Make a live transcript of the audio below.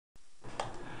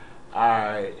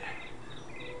Alright.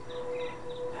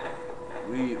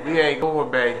 We ain't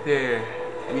going back there.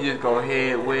 We just gonna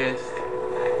head west.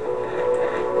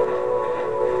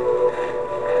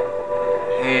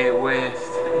 Head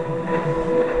west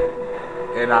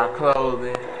in our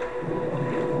clothing.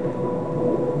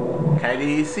 Can't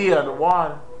even see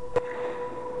underwater.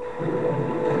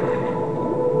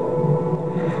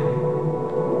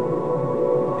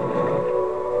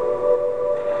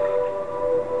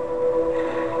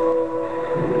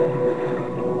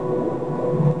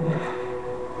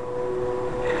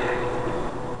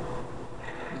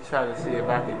 Try to see if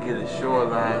I can get a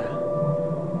shoreline.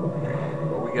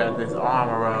 But we got this arm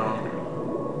around.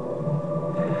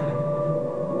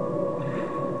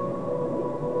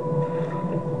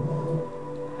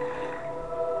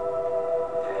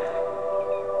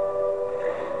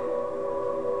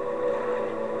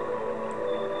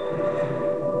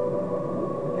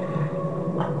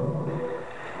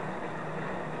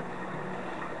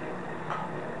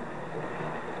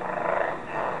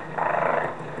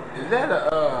 Is that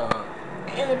a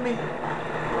enemy?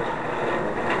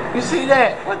 You see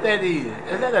that? What that is?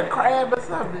 Is that a crab or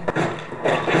something?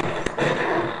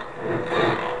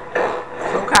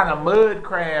 Some kind of mud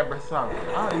crab or something.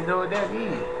 I don't even know what that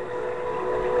is.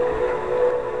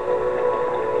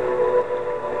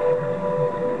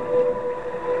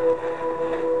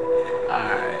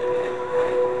 Alright.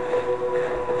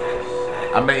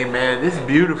 I mean, man, this is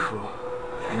beautiful.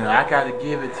 You know, I gotta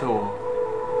give it to him.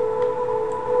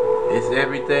 It's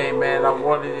everything, man, I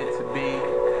wanted it to be.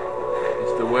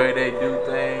 It's the way they do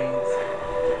things.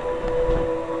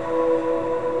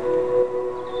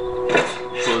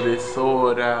 Pull this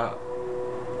sword out.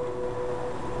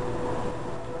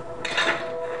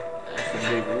 That's a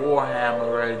big war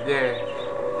hammer right there.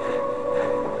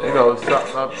 There goes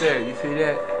something up there. You see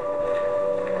that?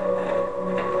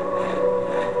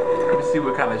 Let me see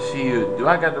what kind of shield. Do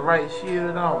I got the right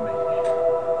shield on me?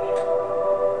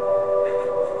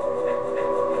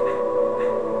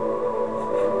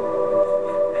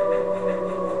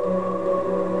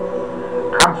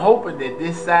 I'm hoping that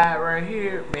this side right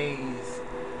here means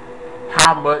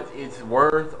how much it's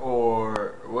worth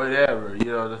or whatever, you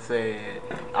know what I'm saying?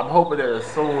 I'm hoping that a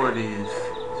sword is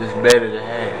just better to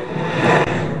have.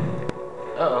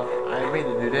 Uh-oh, I didn't mean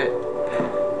to do that.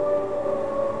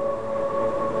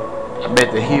 I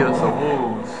meant to heal some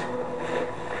wounds.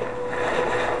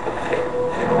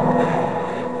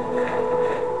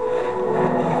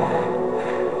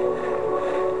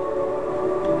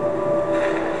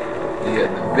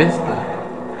 Vista.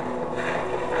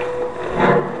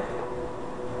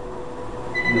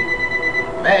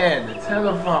 Man, the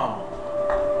telephone.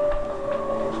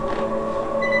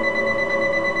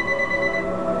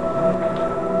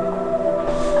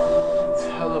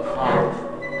 Telephone.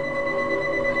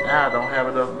 Now I don't have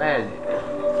enough magic.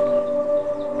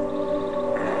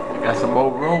 I got some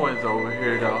more ruins over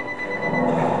here though.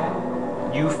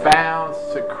 You found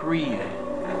Secretion.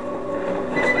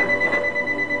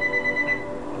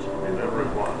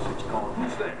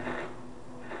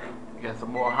 Got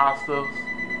some more hostiles.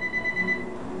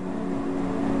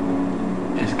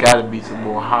 It's gotta be some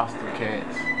more hostile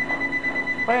cats.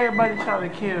 Why everybody trying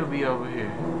to kill me over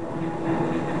here?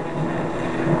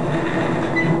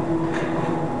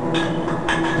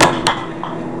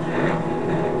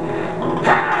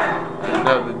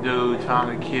 Another dude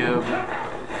trying to kill me.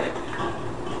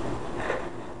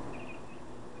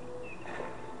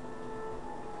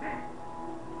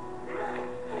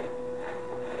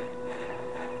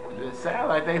 It sounds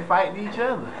like they fighting each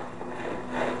other.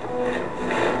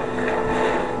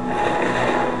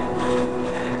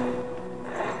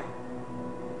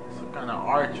 Some kind of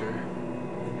archer.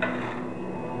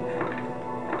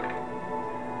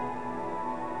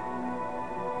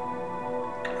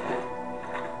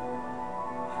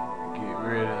 Get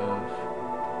rid of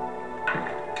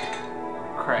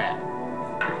crap.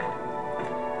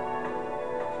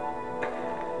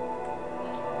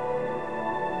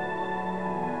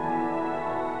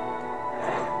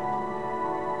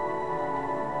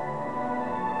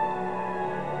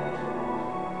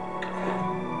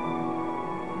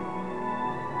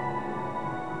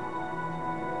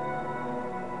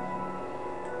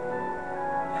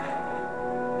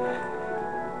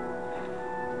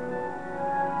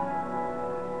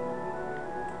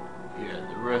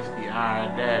 Rusty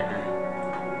iron dagger.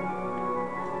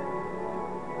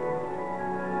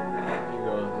 Here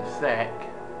goes the sack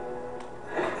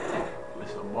with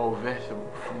some more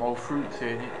vegetables, some more fruits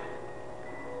in it.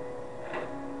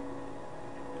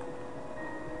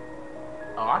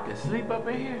 Oh, I can sleep up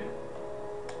in here.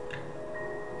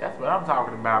 That's what I'm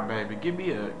talking about, baby. Give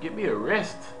me a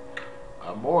rest.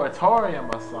 a moratorium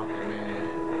or something,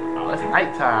 man. Oh, it's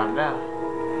nighttime now.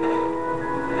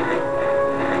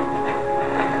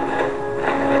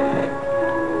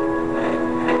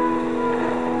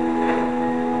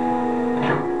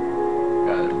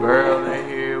 Got a barrel in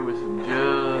here with some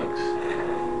jugs.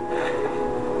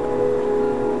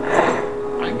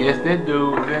 I guess that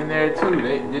dude was in there too.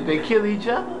 Did they kill each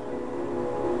other?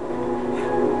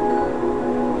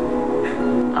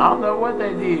 I don't know what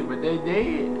they did, but they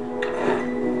did.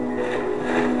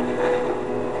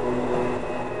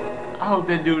 I hope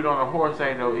that dude on a horse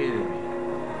ain't no enemy.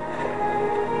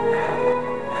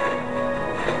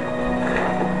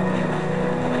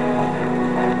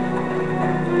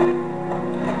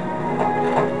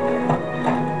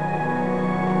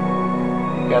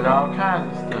 Got all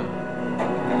kinds of stuff.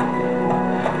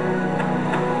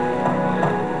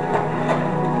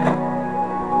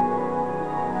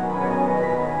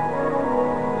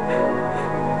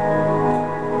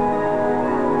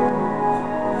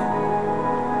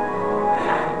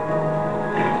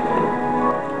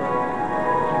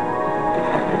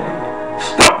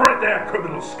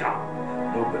 Criminal scum.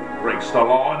 Nobody breaks the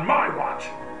law on my watch.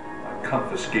 I'm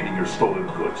confiscating your stolen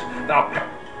goods. Now,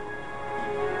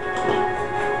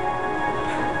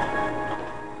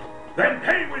 then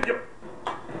pay with you.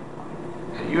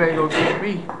 You ain't gonna get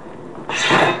me.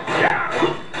 Yeah.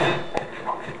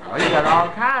 Oh, he got all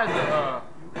kinds of,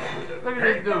 look at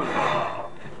this dude.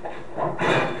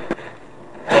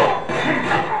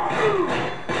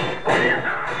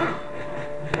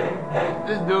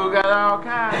 This dude got all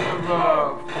kinds of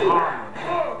armor.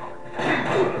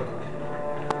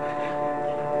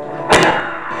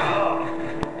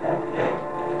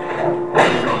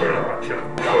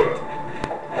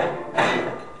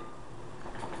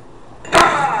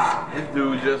 This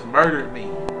dude just murdered me.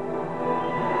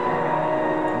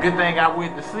 Good thing I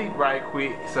went to sleep right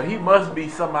quick, so he must be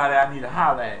somebody I need to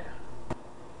holler at.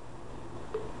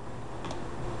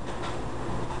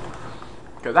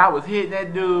 Cause I was hitting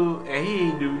that dude and he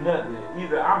ain't do nothing.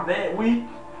 Either I'm that weak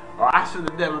or I should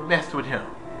have never messed with him.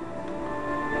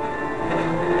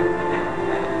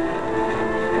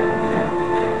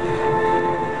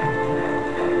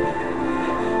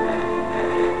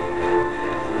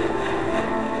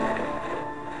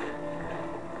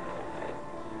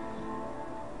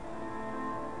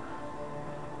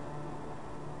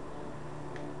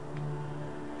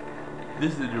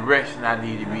 This is the direction I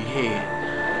need to be heading.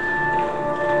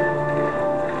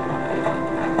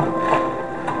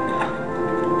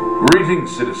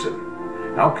 Greetings, citizen.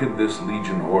 How can this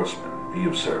Legion horseman be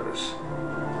of service?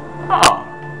 Oh.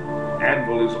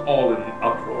 Anvil is all in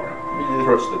uproar.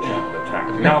 First the chapel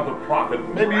attack, now the prophet.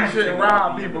 Maybe you shouldn't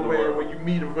rob people, man, when you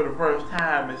meet them for the first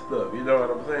time and stuff. You know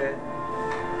what I'm saying?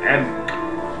 And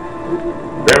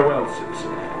farewell,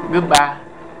 citizen. Goodbye.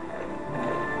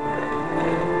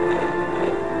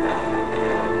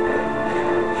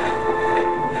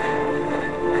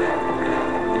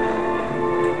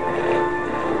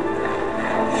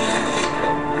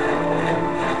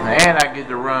 And I get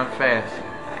to run faster.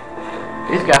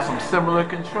 It's got some similar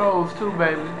controls too,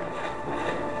 baby.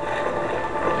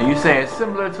 And you saying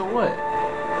similar to what?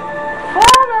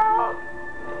 Fallout.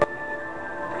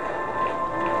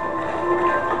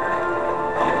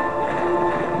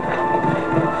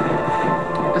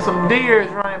 There's some deers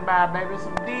running by, baby.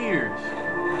 Some deers.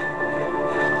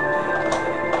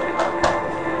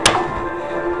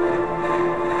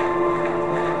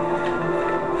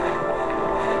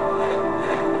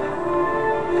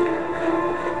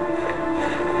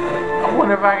 I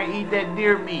wonder if I can eat that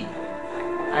deer meat.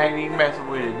 I ain't even messing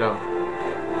with it though.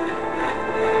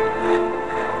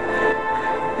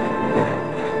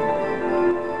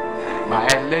 My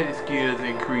athletic skills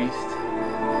increased.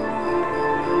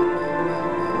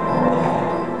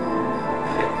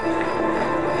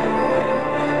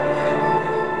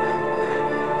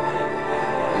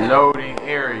 Loading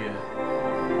area.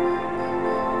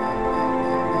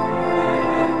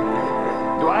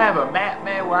 Do I have a map,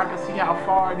 man, where I can see how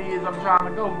far it is I'm trying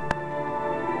to go?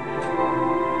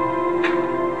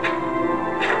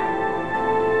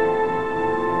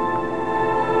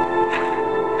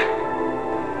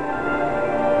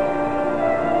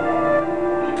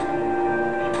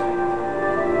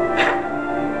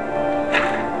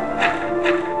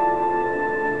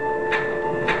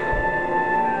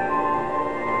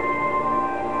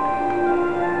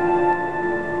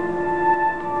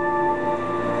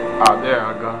 Oh, there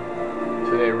I go.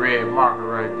 To that red marker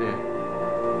right there.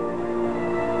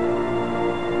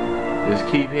 Just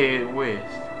keep heading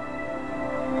west.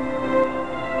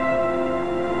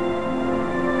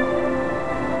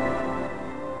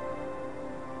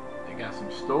 They Got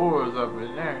some stores up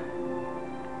in there.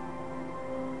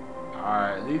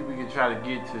 Alright, at least we can try to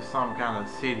get to some kind of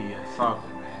city or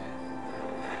something, man.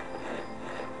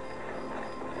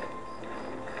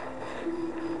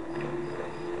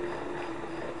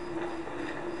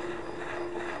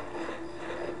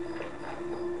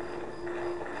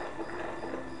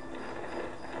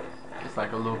 It's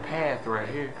like a little path right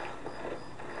here.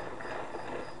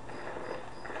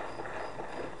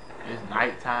 It's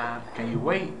nighttime. Can you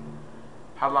wait?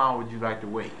 How long would you like to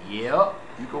wait? Yep,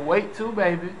 you can wait too,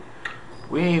 baby.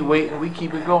 We ain't waiting, we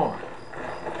keep it going.